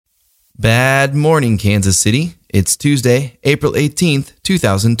Bad morning, Kansas City. It's Tuesday, April 18th,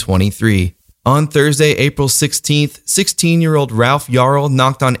 2023. On Thursday, April 16th, 16-year-old Ralph Yarl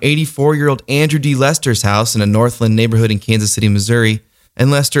knocked on 84-year-old Andrew D. Lester's house in a Northland neighborhood in Kansas City, Missouri, and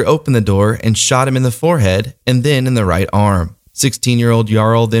Lester opened the door and shot him in the forehead and then in the right arm. 16-year-old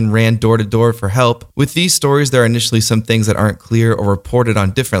Yarl then ran door to door for help. With these stories, there are initially some things that aren't clear or reported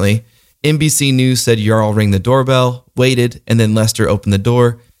on differently. NBC News said Yarl rang the doorbell, waited, and then Lester opened the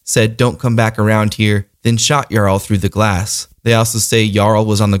door, said, "Don't come back around here," then shot Yarl through the glass. They also say Yarl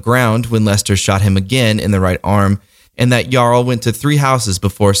was on the ground when Lester shot him again in the right arm, and that Yarl went to 3 houses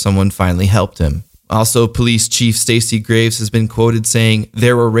before someone finally helped him. Also, Police Chief Stacey Graves has been quoted saying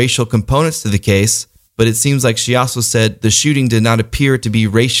there were racial components to the case, but it seems like she also said the shooting did not appear to be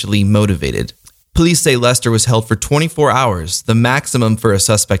racially motivated. Police say Lester was held for 24 hours, the maximum for a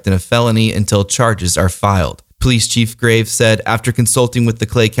suspect in a felony until charges are filed. Police Chief Graves said after consulting with the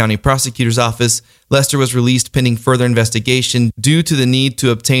Clay County Prosecutor's Office, Lester was released pending further investigation due to the need to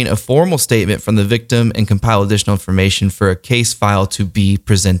obtain a formal statement from the victim and compile additional information for a case file to be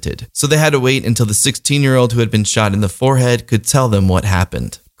presented. So they had to wait until the 16-year-old who had been shot in the forehead could tell them what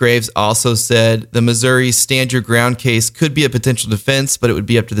happened. Graves also said the Missouri Stand Your Ground case could be a potential defense, but it would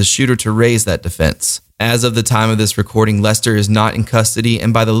be up to the shooter to raise that defense. As of the time of this recording, Lester is not in custody,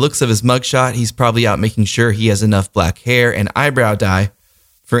 and by the looks of his mugshot, he's probably out making sure he has enough black hair and eyebrow dye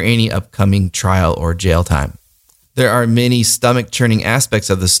for any upcoming trial or jail time. There are many stomach-churning aspects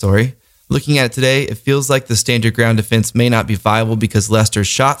of this story. Looking at it today, it feels like the Stand Your Ground defense may not be viable because Lester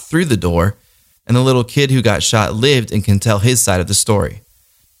shot through the door, and the little kid who got shot lived and can tell his side of the story.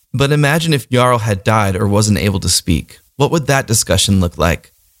 But imagine if Yarl had died or wasn't able to speak. What would that discussion look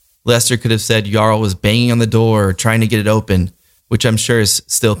like? Lester could have said Yarl was banging on the door or trying to get it open, which I'm sure is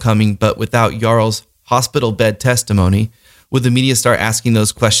still coming, but without Yarl's hospital bed testimony, would the media start asking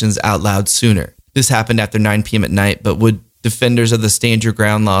those questions out loud sooner? This happened after 9 p.m. at night, but would defenders of the Stand Your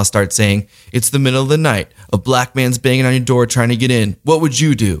Ground law start saying, "It's the middle of the night, a black man's banging on your door trying to get in, what would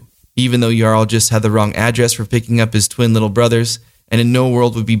you do?" Even though Yarl just had the wrong address for picking up his twin little brothers, and in no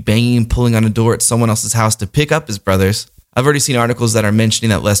world would be banging and pulling on a door at someone else's house to pick up his brothers. I've already seen articles that are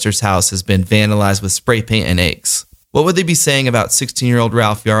mentioning that Lester's house has been vandalized with spray paint and eggs. What would they be saying about 16-year-old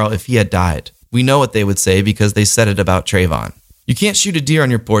Ralph Yarl if he had died? We know what they would say because they said it about Trayvon. You can't shoot a deer on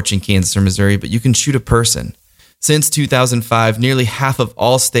your porch in Kansas or Missouri, but you can shoot a person. Since 2005, nearly half of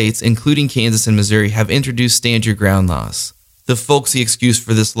all states, including Kansas and Missouri, have introduced Stand Your Ground laws. The folksy excuse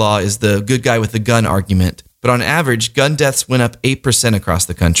for this law is the good guy with the gun argument, but on average, gun deaths went up 8% across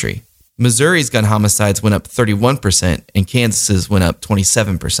the country. Missouri's gun homicides went up 31%, and Kansas's went up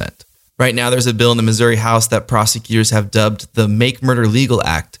 27%. Right now, there's a bill in the Missouri House that prosecutors have dubbed the Make Murder Legal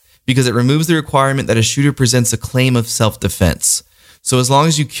Act because it removes the requirement that a shooter presents a claim of self-defense. So as long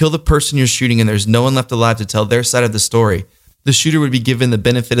as you kill the person you're shooting and there's no one left alive to tell their side of the story, the shooter would be given the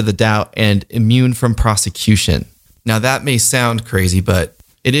benefit of the doubt and immune from prosecution. Now, that may sound crazy, but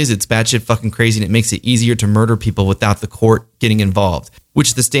it's batshit fucking crazy, and it makes it easier to murder people without the court getting involved,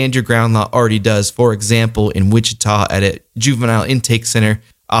 which the Stand Your Ground law already does. For example, in Wichita at a juvenile intake center,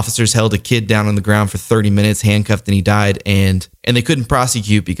 officers held a kid down on the ground for 30 minutes, handcuffed, and he died, and they couldn't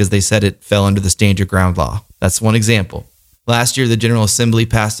prosecute because they said it fell under the Stand Your Ground law. That's one example. Last year, the General Assembly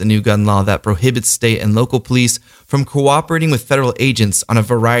passed a new gun law that prohibits state and local police from cooperating with federal agents on a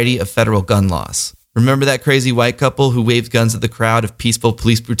variety of federal gun laws. Remember that crazy white couple who waved guns at the crowd of peaceful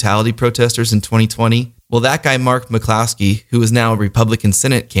police brutality protesters in 2020? Well, that guy, Mark McCloskey, who is now a Republican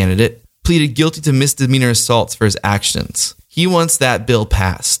Senate candidate, pleaded guilty to misdemeanor assaults for his actions. He wants that bill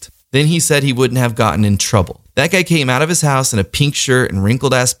passed. Then he said he wouldn't have gotten in trouble. That guy came out of his house in a pink shirt and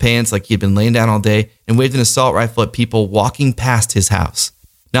wrinkled-ass pants like he had been laying down all day and waved an assault rifle at people walking past his house.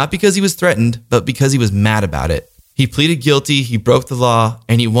 Not because he was threatened, but because he was mad about it. He pleaded guilty, he broke the law,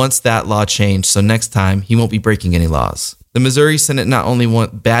 and he wants that law changed so next time he won't be breaking any laws. The Missouri Senate not only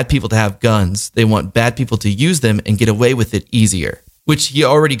want bad people to have guns, they want bad people to use them and get away with it easier, which he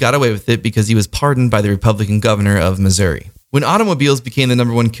already got away with it because he was pardoned by the Republican governor of Missouri. When automobiles became the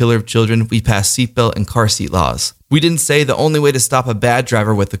number one killer of children, we passed seatbelt and car seat laws. We didn't say the only way to stop a bad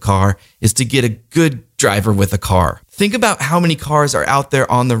driver with a car is to get a good driver with a car. Think about how many cars are out there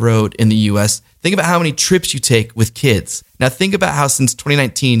on the road in the U.S. Think about how many trips you take with kids. Now think about how since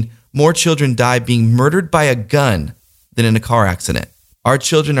 2019, more children die being murdered by a gun than in a car accident. Our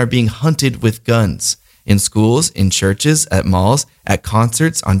children are being hunted with guns in schools, in churches, at malls, at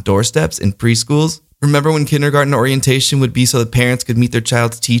concerts, on doorsteps, in preschools. Remember when kindergarten orientation would be so the parents could meet their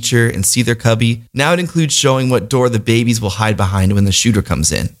child's teacher and see their cubby? Now it includes showing what door the babies will hide behind when the shooter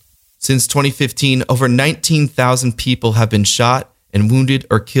comes in. Since 2015, over 19,000 people have been shot and wounded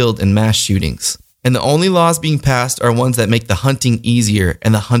or killed in mass shootings. And the only laws being passed are ones that make the hunting easier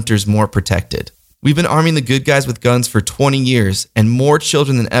and the hunters more protected. We've been arming the good guys with guns for 20 years, and more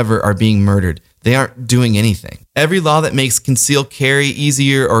children than ever are being murdered. They aren't doing anything. Every law that makes concealed carry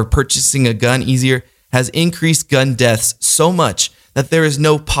easier or purchasing a gun easier has increased gun deaths so much that there is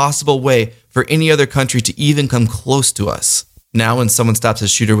no possible way for any other country to even come close to us. Now when someone stops a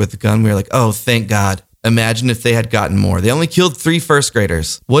shooter with a gun, we're like, oh, thank God. Imagine if they had gotten more. They only killed 3 first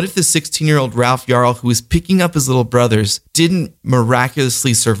graders. What if the 16-year-old Ralph Yarl, who was picking up his little brothers, didn't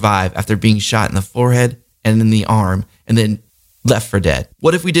miraculously survive after being shot in the forehead and in the arm and then left for dead?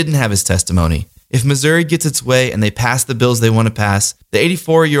 What if we didn't have his testimony? If Missouri gets its way and they pass the bills they want to pass, the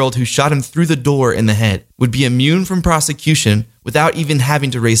 84-year-old who shot him through the door in the head would be immune from prosecution without even having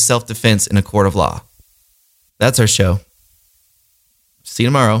to raise self-defense in a court of law. That's our show. See you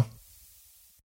tomorrow.